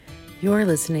You're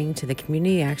listening to the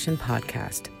Community Action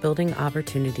Podcast, Building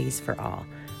Opportunities for All,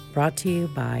 brought to you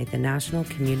by the National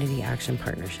Community Action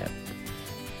Partnership.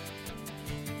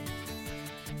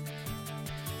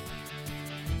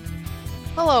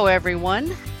 Hello,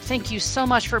 everyone. Thank you so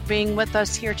much for being with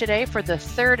us here today for the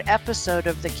third episode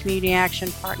of the Community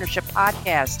Action Partnership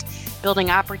Podcast, Building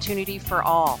Opportunity for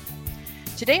All.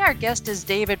 Today, our guest is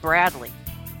David Bradley,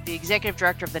 the Executive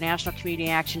Director of the National Community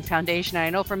Action Foundation.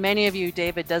 I know for many of you,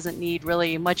 David doesn't need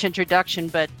really much introduction,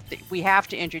 but we have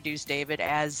to introduce David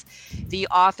as the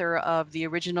author of the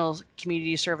original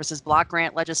Community Services Block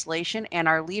Grant legislation and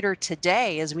our leader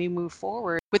today as we move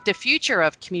forward with the future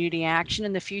of community action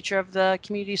and the future of the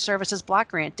Community Services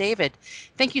Block Grant. David,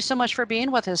 thank you so much for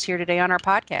being with us here today on our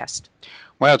podcast.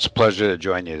 Well, it's a pleasure to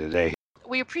join you today.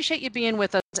 We appreciate you being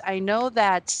with us. I know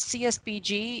that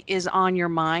CSBG is on your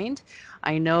mind.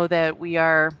 I know that we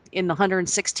are in the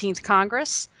 116th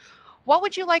Congress. What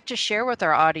would you like to share with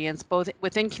our audience, both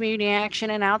within community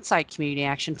action and outside community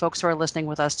action, folks who are listening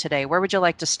with us today? Where would you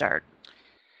like to start?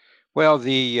 Well,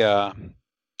 the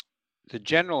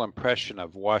general impression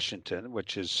of Washington,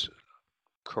 which is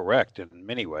correct in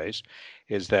many ways,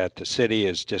 is that the city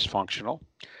is dysfunctional,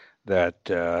 that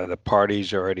the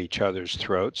parties are at each other's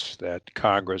throats, that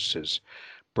Congress is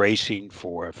bracing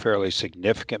for a fairly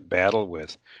significant battle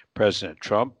with President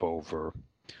Trump over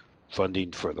funding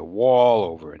for the wall,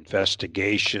 over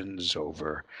investigations,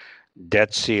 over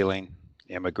debt ceiling,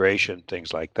 immigration,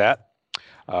 things like that.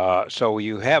 So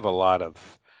you have a lot of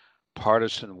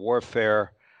partisan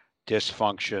warfare,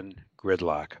 dysfunction,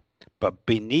 gridlock. But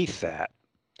beneath that,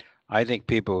 I think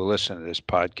people who listen to this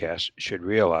podcast should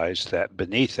realize that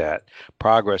beneath that,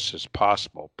 progress is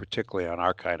possible, particularly on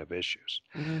our kind of issues.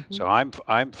 Mm-hmm. So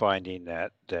I'm finding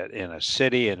that in a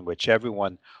city in which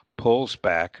everyone pulls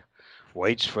back,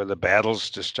 waits for the battles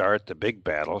to start, the big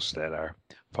battles that are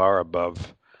far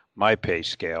above my pay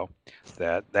scale,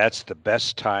 that's the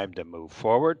best time to move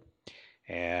forward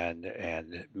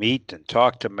and meet and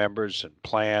talk to members and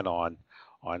plan on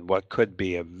what could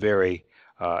be a very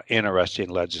interesting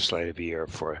legislative year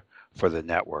for the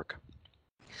network.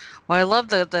 Well, I love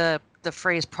the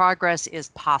phrase "progress is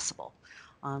possible."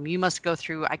 You must go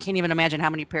through, I can't even imagine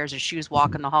how many pairs of shoes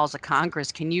walk in the halls of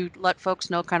Congress. Can you let folks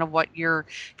know kind of what you're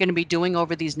going to be doing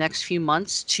over these next few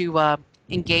months to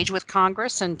engage with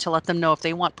Congress and to let them know if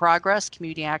they want progress,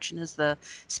 community action is the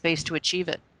space to achieve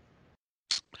it?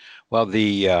 Well,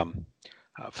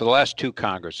 for the last two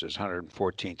Congresses,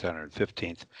 114th,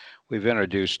 115th, we've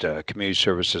introduced a Community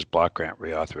Services Block Grant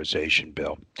Reauthorization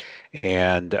Bill.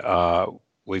 And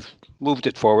we've moved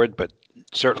it forward, but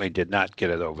certainly did not get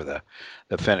it over the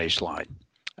finish line.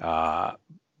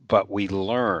 But we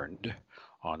learned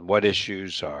on what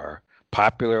issues are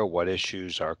popular, what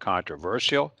issues are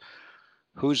controversial,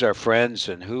 who's our friends,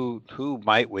 and who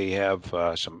might we have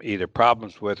some either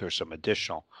problems with or some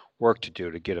additional work to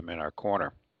do to get them in our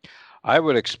corner. I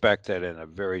would expect that in a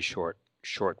very short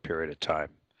period of time.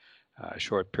 A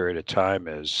short period of time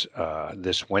is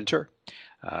this winter,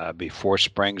 before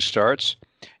spring starts.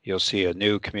 You'll see a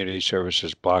new Community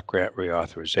Services Block Grant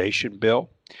Reauthorization Bill,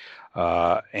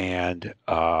 and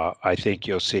I think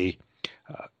you'll see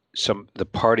the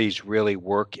parties really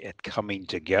work at coming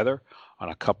together on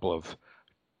a couple of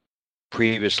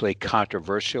previously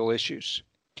controversial issues.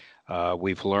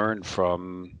 We've learned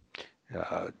from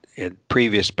in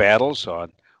previous battles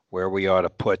on where we ought to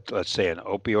put, let's say, an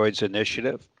opioids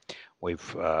initiative.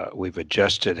 We've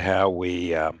adjusted how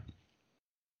we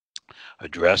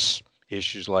address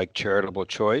issues like charitable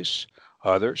choice,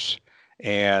 others,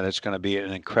 and it's going to be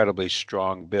an incredibly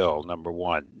strong bill, number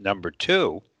one. Number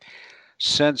two,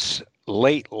 since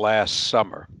late last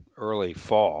summer, early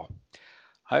fall,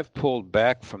 I've pulled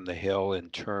back from the Hill in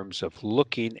terms of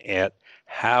looking at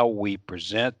how we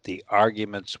present the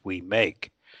arguments we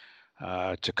make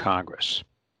to Congress.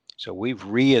 So we've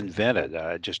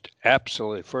reinvented, just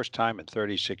absolutely, first time in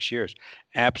 36 years,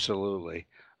 absolutely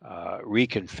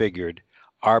reconfigured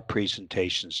our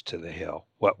presentations to the Hill,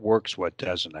 what works, what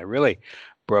doesn't. I really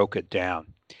broke it down.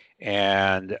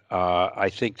 And I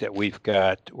think that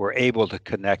we're able to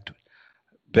connect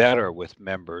better with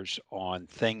members on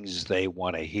things they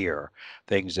want to hear,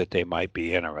 things that they might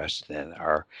be interested in.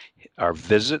 Our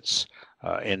visits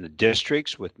in the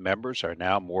districts with members are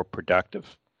now more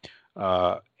productive.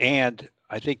 And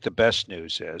I think the best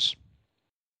news is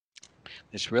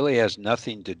this really has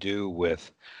nothing to do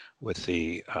with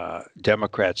the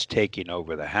Democrats taking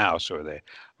over the House or the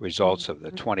results of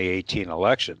the 2018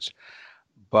 elections,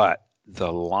 but the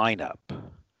lineup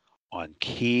on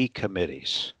key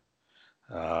committees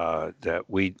that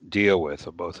we deal with,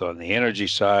 both on the energy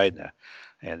side,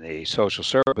 and the social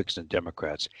services and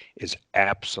Democrats is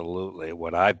absolutely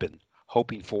what I've been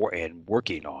hoping for and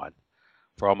working on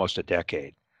for almost a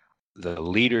decade. The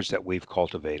leaders that we've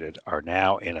cultivated are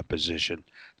now in a position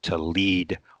to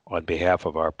lead on behalf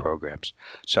of our programs.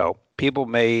 So people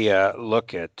may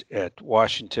look at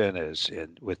Washington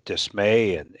with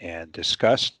dismay and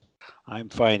disgust. I'm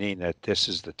finding that this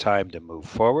is the time to move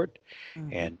forward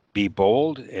and be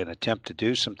bold and attempt to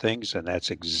do some things, and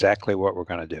that's exactly what we're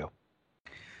going to do.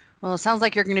 Well, it sounds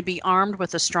like you're going to be armed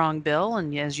with a strong bill,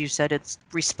 and as you said, it's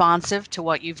responsive to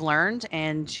what you've learned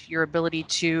and your ability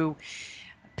to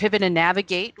pivot and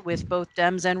navigate with both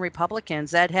Dems and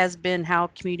Republicans. That has been how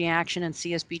Community Action and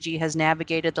CSBG has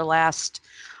navigated the last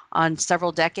on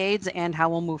several decades and how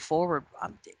we'll move forward.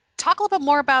 Talk a little bit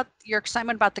more about your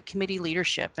excitement about the committee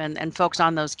leadership and folks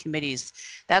on those committees.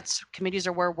 Committees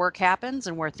are where work happens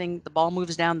and where the ball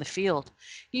moves down the field.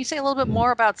 Can you say a little bit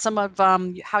more about some of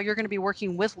how you're going to be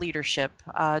working with leadership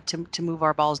to move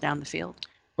our balls down the field?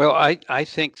 Well, I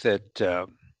think that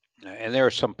and there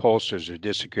are some pollsters who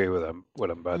disagree with what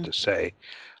I'm about to say,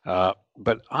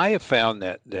 but I have found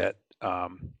that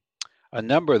a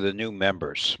number of the new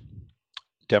members,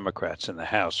 Democrats in the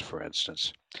House, for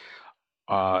instance,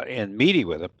 in meeting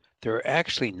with them, they're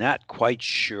actually not quite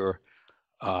sure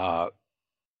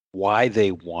why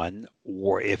they won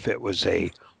or if it was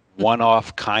a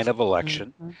one-off kind of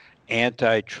election,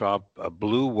 anti-Trump, a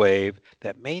blue wave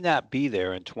that may not be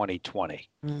there in 2020.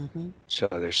 So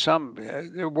there's some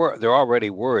they're already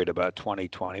worried about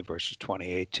 2020 versus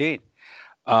 2018.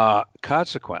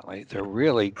 Consequently, they're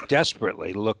really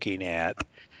desperately looking at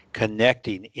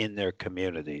connecting in their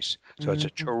communities. So it's a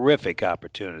terrific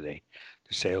opportunity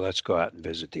to say, let's go out and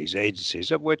visit these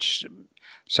agencies, of which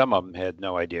some of them had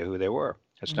no idea who they were.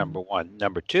 That's number one.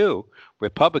 Number two,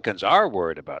 Republicans are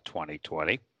worried about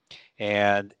 2020.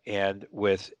 And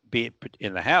with being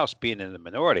in the House, being in the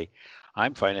minority,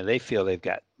 I'm finding they feel they've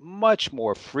got much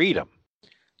more freedom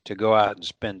to go out and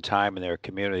spend time in their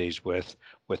communities with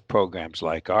programs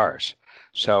like ours.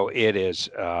 So it is,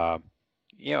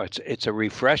 it's a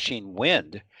refreshing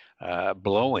wind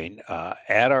blowing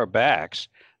at our backs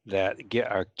that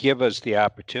give us the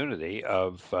opportunity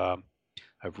of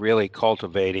really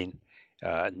cultivating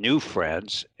new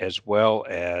friends as well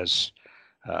as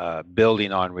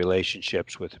building on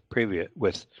relationships with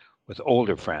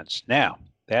older friends. Now,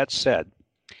 that said,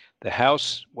 the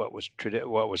House, what was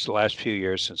the last few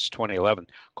years since 2011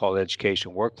 called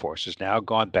Education Workforce, has now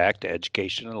gone back to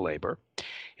Education and Labor.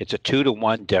 It's a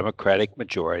 2-to-1 Democratic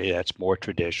majority. That's more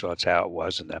traditional. That's how it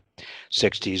was in the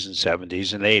 60s and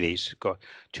 70s and 80s.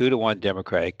 2-to-1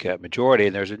 Democratic majority.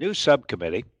 And there's a new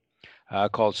subcommittee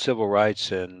called Civil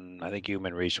Rights and I think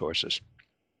Human Resources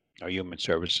or Human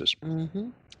Services.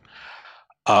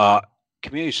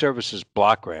 Community Services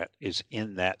Block Grant is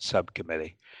in that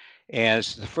subcommittee. And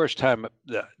it's the first time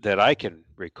that I can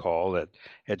recall that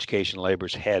Education and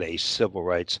Labor's had a civil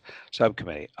rights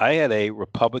subcommittee. I had a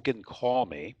Republican call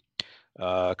me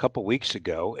a couple weeks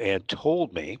ago and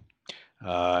told me,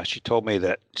 she told me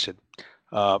that, said,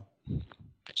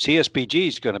 CSBG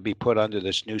is going to be put under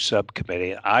this new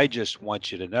subcommittee. I just want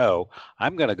you to know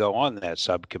I'm going to go on that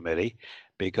subcommittee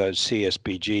because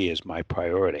CSBG is my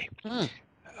priority.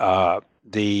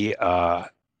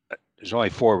 There's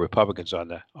only 4 Republicans on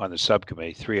the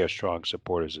subcommittee. 3 are strong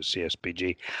supporters of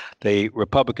CSBG. The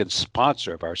Republican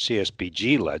sponsor of our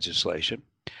CSBG legislation,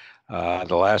 the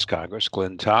last Congress,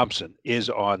 Glenn Thompson, is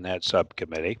on that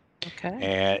subcommittee.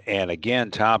 Okay. And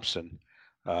again, Thompson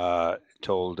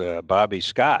told Bobby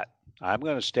Scott, I'm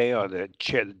going to stay on the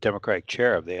Democratic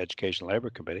chair of the Education and Labor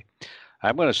Committee.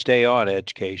 I'm going to stay on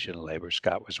Education and Labor.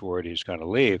 Scott was worried he was going to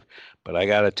leave, but I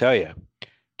got to tell you,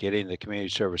 getting the Community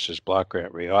Services Block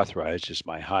Grant reauthorized is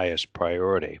my highest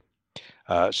priority.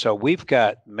 So we've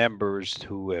got members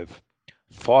who have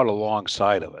fought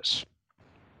alongside of us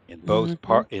in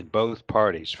both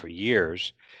parties for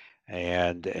years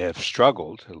and have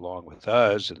struggled along with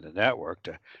us and the network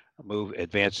to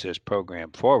advance this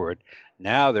program forward.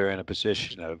 Now they're in a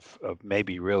position of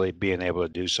maybe really being able to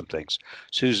do some things.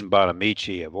 Susan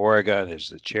Bonamici of Oregon is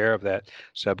the chair of that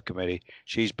subcommittee.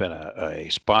 She's been a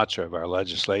sponsor of our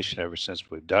legislation ever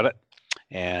since we've done it,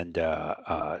 and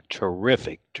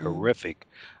terrific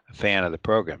fan of the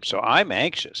program. So I'm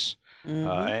anxious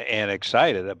and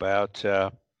excited about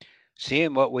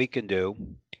seeing what we can do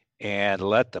and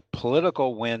let the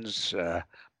political winds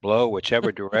blow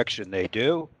whichever direction they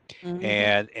do,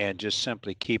 and just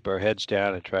simply keep our heads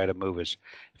down and try to move as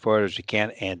far as we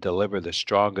can and deliver the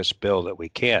strongest bill that we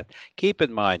can. Keep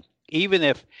in mind, even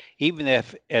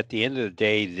if at the end of the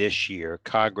day this year,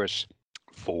 Congress,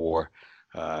 for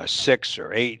 6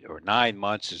 or 8 or 9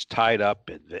 months is tied up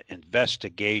in the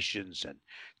investigations and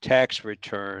tax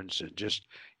returns and just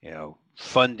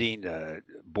funding,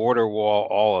 border wall,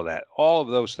 all of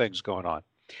those things going on.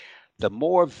 The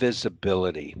more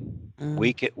visibility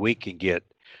we can get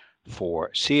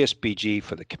for CSBG,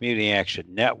 for the Community Action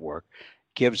Network,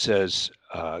 gives us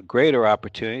greater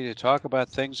opportunity to talk about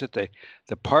things that the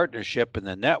partnership and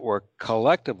the network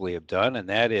collectively have done, and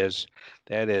that is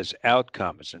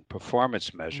outcomes and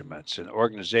performance measurements and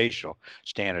organizational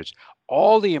standards,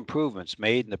 all the improvements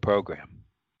made in the program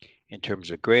in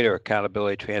terms of greater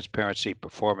accountability, transparency,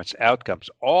 performance, outcomes,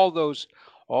 all those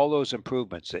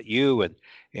improvements that you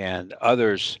and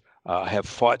others have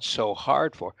fought so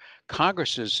hard for.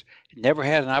 Congress has never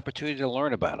had an opportunity to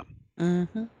learn about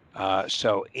them.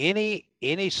 So any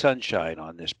sunshine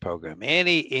on this program,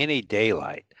 any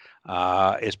daylight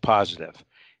is positive,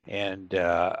 and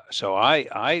so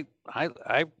I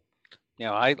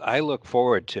look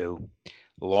forward to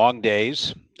long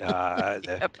days.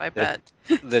 Yep, I bet.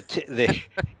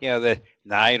 The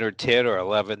 9 or 10 or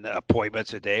 11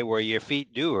 appointments a day where your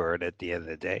feet do hurt at the end of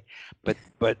the day,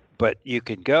 but you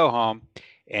can go home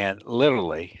and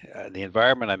literally the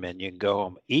environment I'm in, you can go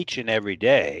home each and every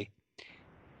day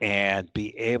and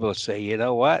be able to say, you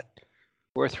know what,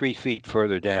 we're 3 feet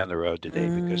further down the road today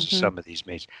because of some of these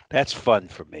meetings. That's fun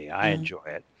for me. I enjoy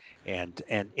it, and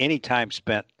any time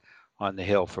spent on the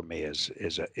Hill for me is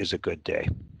a good day.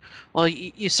 Well,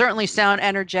 you certainly sound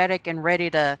energetic and ready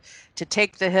to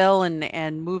take the Hill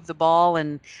and move the ball.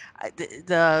 And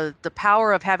the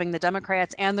power of having the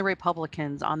Democrats and the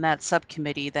Republicans on that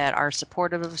subcommittee that are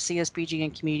supportive of CSBG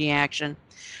and community action,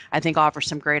 I think offers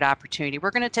some great opportunity.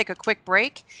 We're going to take a quick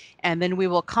break, and then we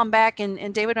will come back.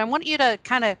 And David, I want you to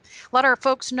kind of let our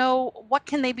folks know what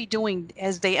can they be doing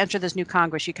as they enter this new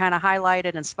Congress. You kind of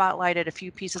highlighted and spotlighted a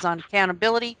few pieces on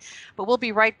accountability, but we'll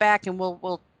be right back, and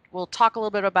we'll talk a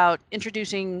little bit about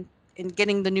introducing and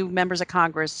getting the new members of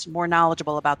Congress more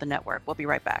knowledgeable about the network. We'll be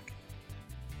right back.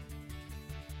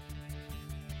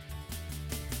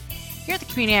 Here at the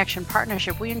Community Action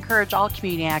Partnership, we encourage all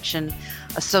community action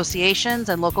associations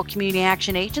and local community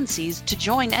action agencies to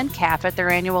join NCAF at their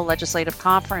annual legislative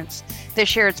conference.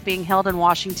 This year it's being held in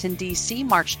Washington, D.C.,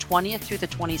 March 20th through the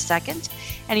 22nd,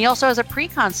 and he also has a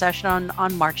pre-con session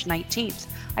on March 19th.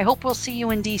 I hope we'll see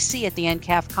you in D.C. at the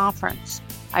NCAF conference.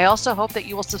 I also hope that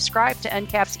you will subscribe to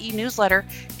NCAF's e-newsletter,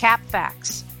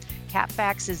 CapFacts.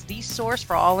 CapFacts is the source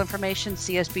for all information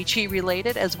CSBG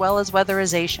related, as well as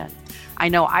weatherization. I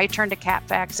know I turn to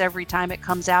CapFacts every time it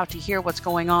comes out to hear what's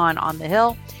going on the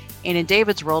Hill and in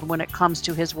David's world when it comes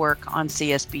to his work on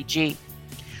CSBG.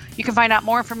 You can find out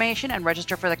more information and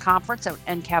register for the conference at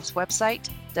NCAF's website,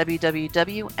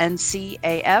 www.ncaf.org.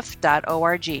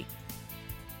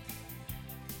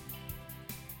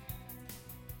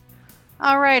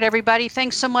 All right, everybody.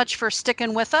 Thanks so much for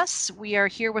sticking with us. We are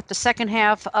here with the second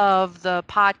half of the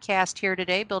podcast here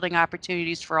today, Building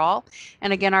Opportunities for All.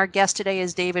 And again, our guest today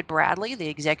is David Bradley, the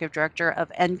Executive Director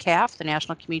of NCAF, the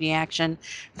National Community Action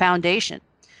Foundation.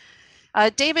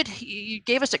 David, you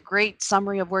gave us a great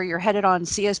summary of where you're headed on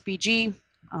CSBG.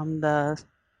 The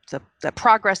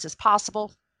progress is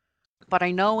possible, but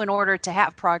I know in order to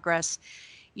have progress,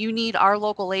 you need our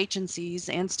local agencies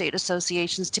and state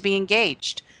associations to be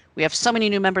engaged. We have so many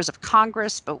new members of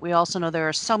Congress, but we also know there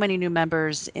are so many new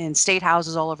members in state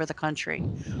houses all over the country.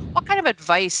 What kind of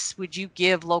advice would you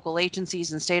give local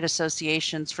agencies and state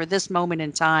associations for this moment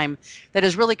in time that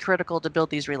is really critical to build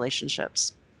these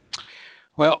relationships?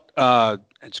 Well,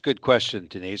 it's a good question,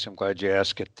 Denise. I'm glad you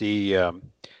asked it.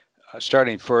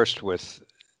 Starting first with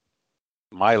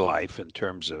my life in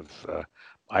terms of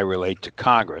I relate to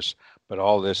Congress, but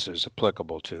all this is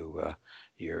applicable to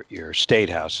your state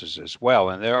houses as well.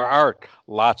 And there are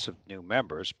lots of new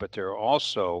members, but there are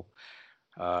also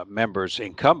members,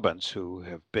 incumbents who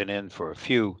have been in for a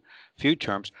few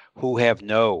terms who have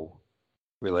no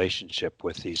relationship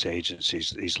with these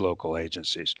agencies, these local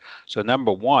agencies. So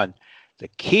number one, the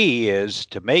key is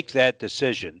to make that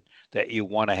decision that you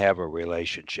want to have a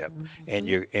relationship, and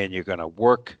you're going to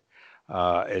work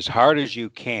as hard as you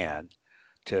can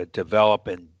to develop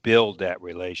and build that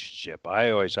relationship. I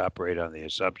always operate on the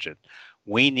assumption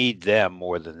we need them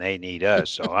more than they need us.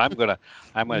 So I'm gonna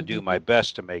do my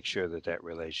best to make sure that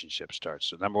relationship starts.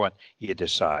 So number one, you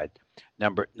decide.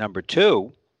 Number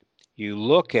two, you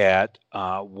look at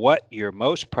what you're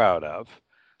most proud of,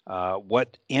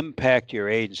 what impact your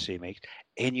agency makes,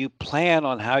 and you plan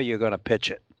on how you're going to pitch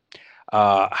it.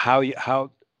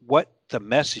 What the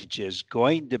message is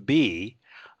going to be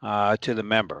to the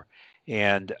member.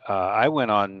 And I went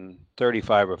on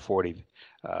 35 or 40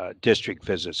 district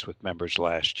visits with members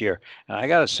last year, and I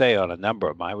got to say, on a number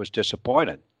of them, I was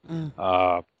disappointed.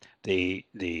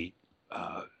 The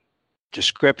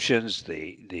descriptions,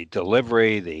 the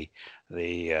delivery,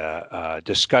 the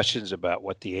discussions about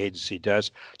what the agency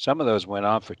does. Some of those went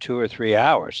on for 2 or 3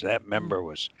 hours. That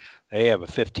member they have a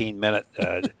 15-minute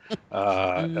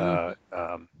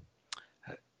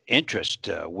interest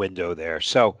window there.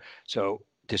 So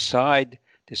decide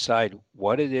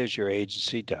what it is your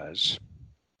agency does,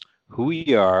 who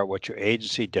you are, what your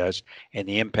agency does, and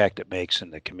the impact it makes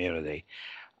in the community.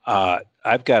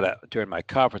 During my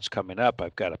conference coming up,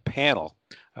 I've got a panel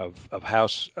of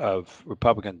House of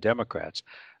Republican Democrats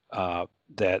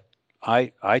that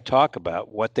I talk about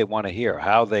what they want to hear,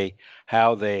 how they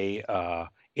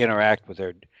interact with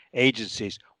their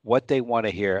agencies, what they want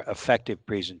to hear, effective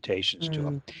presentations to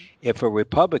them. If a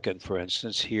Republican, for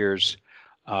instance, hears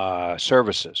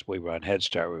services, we run Head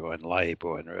Start, we run LIHEAP, we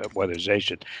run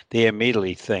weatherization, they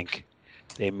immediately think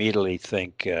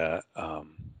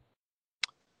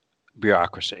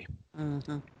bureaucracy.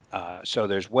 So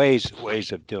there's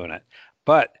ways of doing it.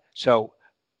 But so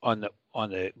on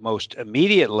the most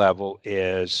immediate level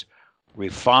is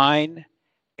refine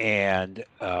and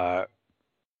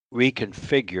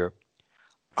reconfigure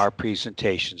our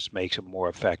presentations, makes them more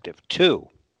effective. 2,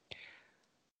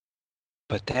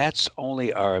 but that's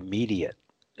only our immediate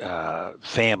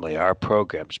family, our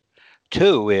programs.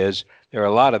 2 is there are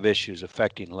a lot of issues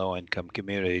affecting low-income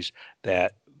communities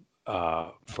that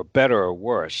for better or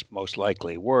worse, most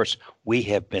likely worse, we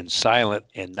have been silent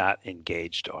and not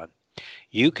engaged on.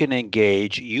 You can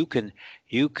engage, you can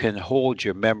hold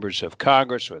your members of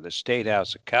Congress or the State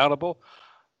House accountable,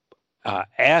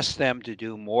 ask them to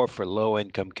do more for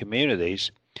low-income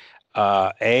communities,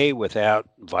 A, without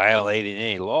violating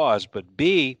any laws, but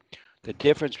B, the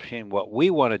difference between what we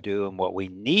want to do and what we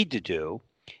need to do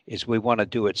is we want to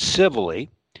do it civilly,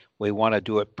 we want to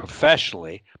do it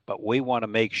professionally, but we want to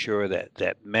make sure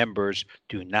that members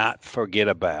do not forget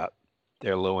about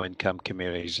their low-income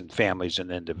communities and families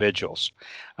and individuals.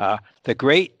 The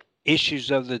great issues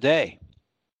of the day,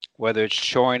 whether it's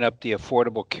shoring up the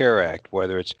Affordable Care Act,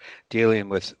 whether it's dealing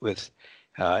with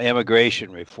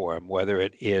immigration reform, whether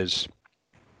it is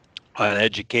on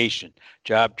education,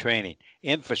 job training,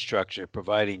 infrastructure,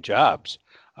 providing jobs.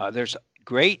 There's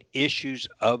great issues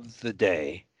of the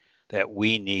day that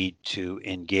we need to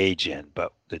engage in.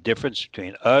 But the difference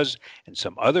between us and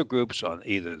some other groups on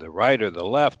either the right or the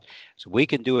left is we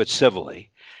can do it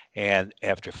civilly. And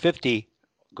after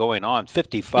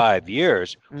 55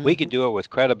 years, we can do it with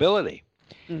credibility.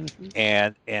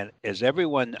 And as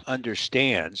everyone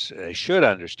understands, they should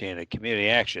understand in community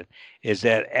action, is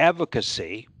that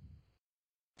advocacy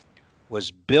was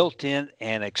built in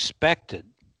and expected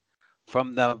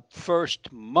from the first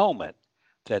moment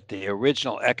that the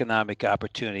original Economic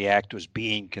Opportunity Act was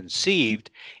being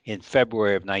conceived in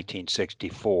February of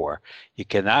 1964. You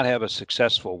cannot have a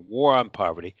successful war on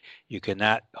poverty. You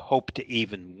cannot hope to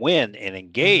even win and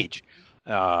engage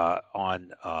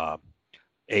on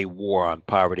a war on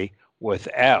poverty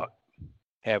without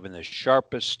having the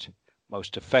sharpest,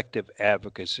 most effective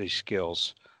advocacy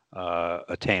skills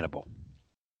attainable.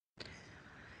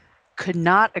 Could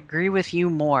not agree with you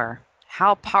more.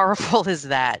 How powerful is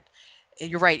that?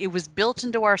 You're right. It was built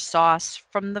into our sauce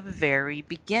from the very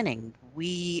beginning.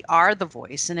 We are the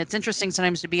voice. And it's interesting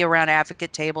sometimes to be around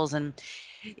advocate tables, and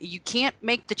you can't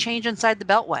make the change inside the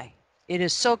Beltway. It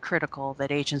is so critical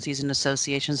that agencies and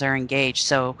associations are engaged.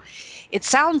 So it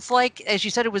sounds like, as you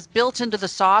said, it was built into the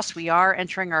sauce. We are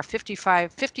entering our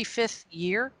 55th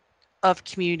year of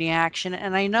community action.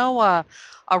 And I know a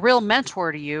real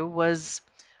mentor to you was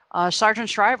Sergeant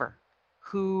Shriver,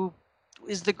 who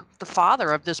is the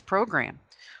father of this program.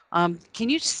 Can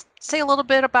you say a little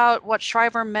bit about what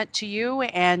Shriver meant to you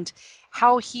and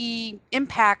how he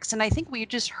impacts, and I think we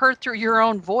just heard through your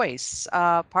own voice,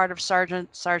 part of Sergeant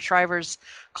Shriver's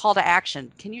call to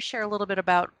action. Can you share a little bit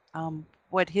about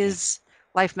what his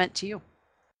life meant to you?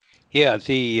 Yeah,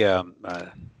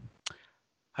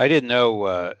 I didn't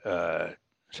know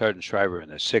Sergeant Shriver in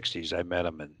the 60s. I met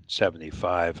him in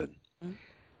 75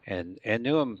 and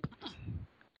knew him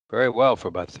very well for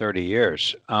about 30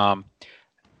 years.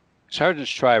 Sergeant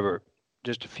Shriver,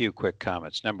 just a few quick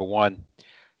comments. Number one,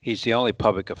 he's the only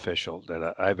public official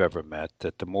that I've ever met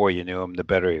that the more you knew him, the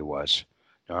better he was.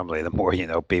 Normally, the more you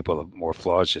know people, the more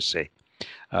flaws you see.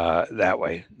 That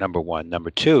way, number one.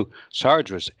 Number two,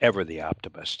 Sarge was ever the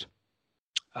optimist.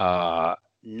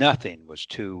 Nothing was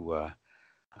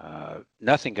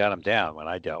nothing got him down when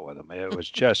I dealt with him. It was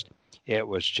just,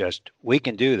 we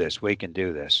can do this, we can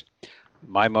do this.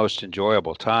 My most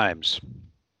enjoyable times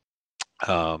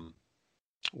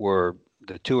were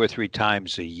the 2 or 3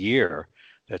 times a year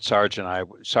that Sarge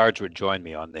would join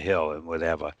me on the Hill and would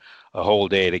have a whole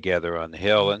day together on the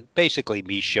Hill, and basically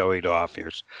me showing off.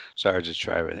 Here's Sarge's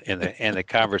Shriver, and the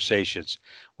conversations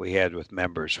we had with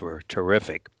members were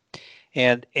terrific.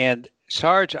 And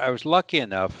Sarge, I was lucky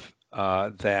enough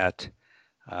that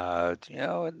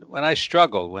when I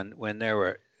struggled, when there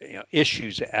were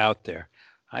issues out there,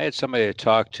 I had somebody to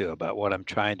talk to about what I'm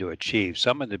trying to achieve,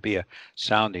 someone to be a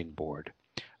sounding board.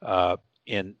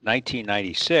 In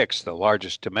 1996, the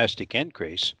largest domestic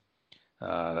increase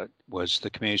was the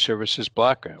community services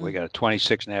block grant. We got a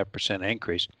 26.5%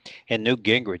 increase, and Newt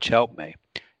Gingrich helped me.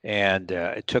 And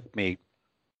it took me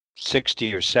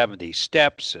 60 or 70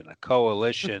 steps and a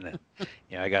coalition,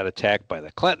 and I got attacked by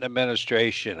the Clinton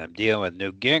administration. I'm dealing with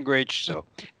Newt Gingrich, so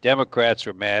Democrats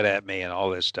were mad at me and all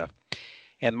this stuff.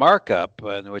 And markup,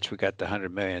 in which we got the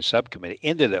 100 million subcommittee,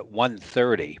 ended at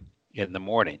 1:30 in the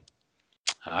morning.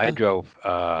 I drove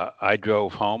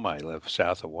home. I live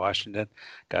south of Washington.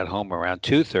 Got home around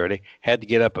 2:30. Had to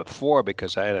get up at 4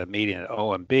 because I had a meeting at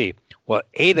OMB. Well,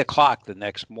 8 o'clock the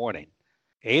next morning.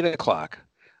 8 o'clock.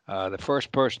 The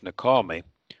first person to call me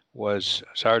was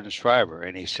Sergeant Shriver,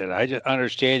 and he said, "I just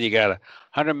understand you got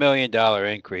 $100 million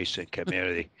increase in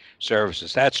community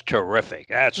services. That's terrific.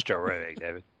 That's terrific,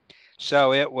 David."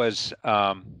 So it was.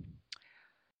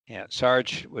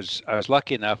 Sarge was. I was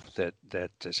lucky enough that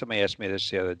somebody asked me this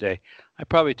the other day. I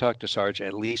probably talked to Sarge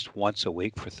at least once a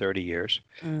week for 30 years,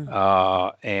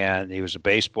 and he was a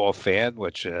baseball fan,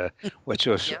 which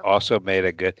was also made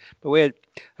a good. But we had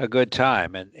a good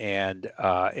time, and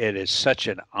it is such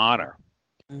an honor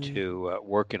to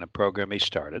work in a program he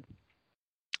started.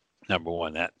 Number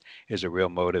one, that is a real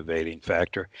motivating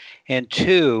factor, and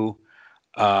two,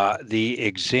 the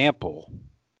example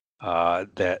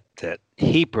that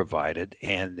he provided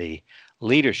and the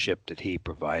leadership that he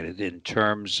provided in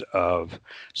terms of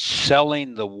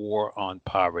selling the war on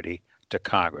poverty to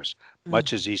Congress,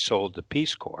 much as he sold the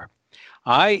Peace Corps.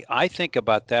 I think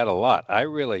about that a lot. I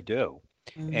really do.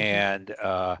 And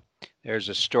there's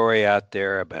a story out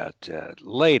there about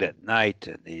late at night,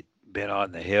 and he'd been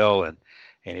on the Hill, and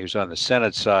he was on the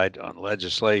Senate side on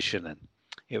legislation, and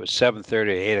it was 7:30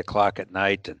 to 8 o'clock at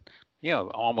night, and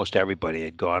almost everybody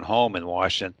had gone home in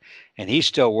Washington, and he's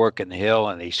still working the Hill,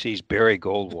 and he sees Barry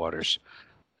Goldwater's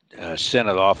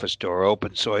Senate office door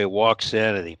open. So he walks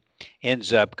in, and he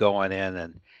ends up going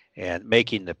in and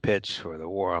making the pitch for the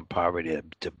war on poverty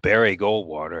to Barry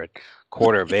Goldwater at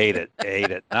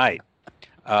 7:45 at night.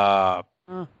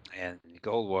 And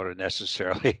Goldwater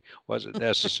wasn't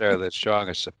necessarily the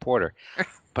strongest supporter,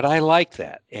 but I like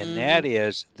that. And that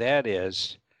is,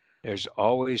 there's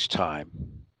always time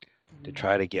to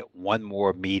try to get one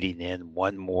more meeting in,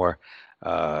 one more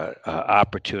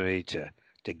opportunity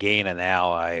to gain an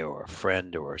ally or a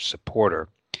friend or a supporter.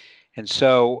 And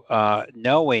so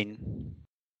knowing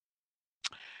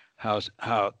how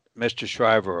Mr.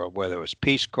 Shriver, whether it was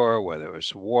Peace Corps, whether it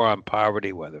was war on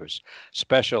poverty, whether it was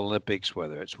Special Olympics,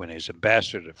 whether it's when he was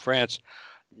ambassador to France,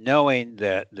 knowing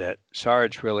that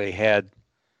Sarge really had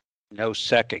no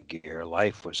second gear,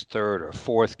 life was third or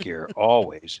fourth gear,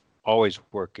 always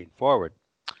working forward.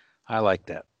 I like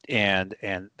that, and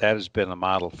that has been a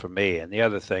model for me. And the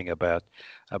other thing about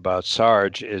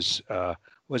Sarge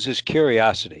was his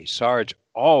curiosity. Sarge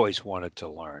always wanted to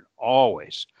learn,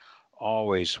 always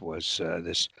was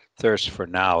this thirst for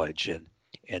knowledge,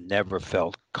 and never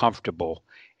felt comfortable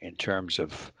in terms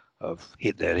of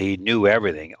that he knew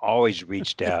everything. Always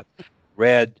reached out,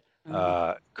 read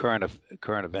current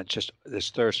events, just this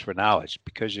thirst for knowledge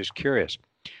because he's curious.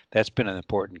 That's been an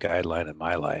important guideline in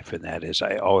my life, and that is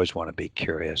I always want to be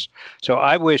curious. So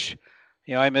I wish,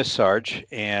 I miss Sarge,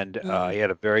 and he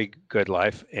had a very good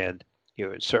life, and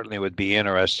it certainly would be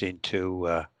interesting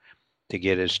to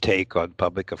get his take on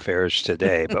public affairs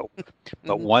today.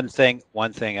 But one thing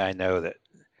I know that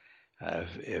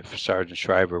if Sergeant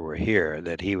Shriver were here,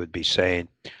 that he would be saying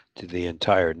to the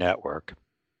entire network,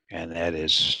 and that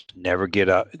is never give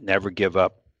up,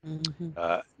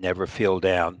 never feel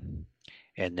down,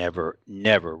 and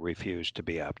never refuse to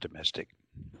be optimistic.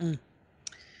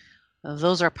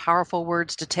 Those are powerful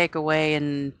words to take away.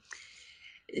 And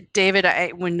David,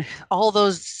 when all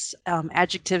those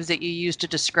adjectives that you used to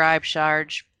describe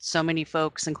Sarge, so many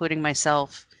folks, including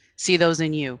myself, see those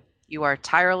in you. You are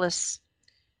tireless.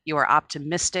 You are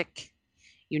optimistic.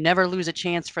 You never lose a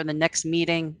chance for the next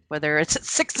meeting, whether it's at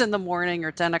 6 in the morning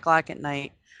or 10 o'clock at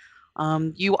night.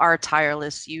 You are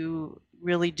tireless. You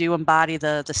really do embody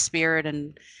the spirit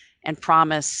and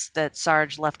promise that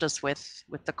Sarge left us with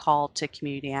the call to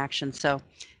community action. So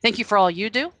thank you for all you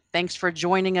do. Thanks for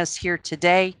joining us here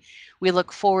today. We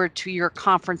look forward to your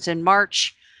conference in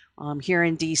March here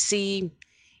in DC.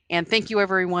 And thank you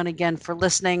everyone again for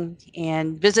listening,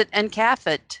 and visit NCAF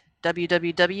at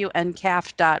www.ncaf.org.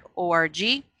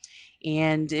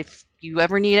 And if you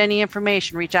ever need any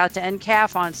information, reach out to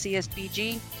NCAF on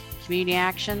CSBG, Community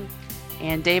Action.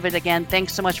 And David, again,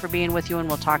 thanks so much for being with you, and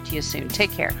we'll talk to you soon.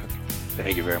 Take care.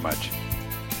 Thank you very much.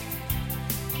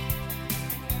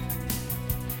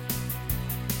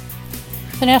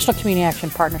 The National Community Action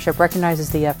Partnership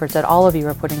recognizes the efforts that all of you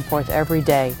are putting forth every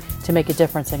day to make a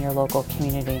difference in your local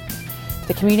community.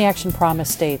 The Community Action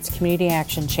Promise states, community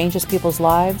action changes people's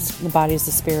lives, embodies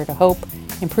the spirit of hope,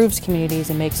 improves communities,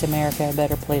 and makes America a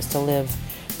better place to live.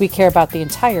 We care about the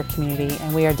entire community,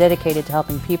 and we are dedicated to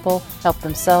helping people help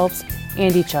themselves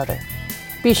and each other.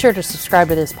 Be sure to subscribe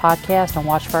to this podcast and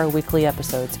watch for our weekly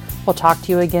episodes. We'll talk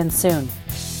to you again soon.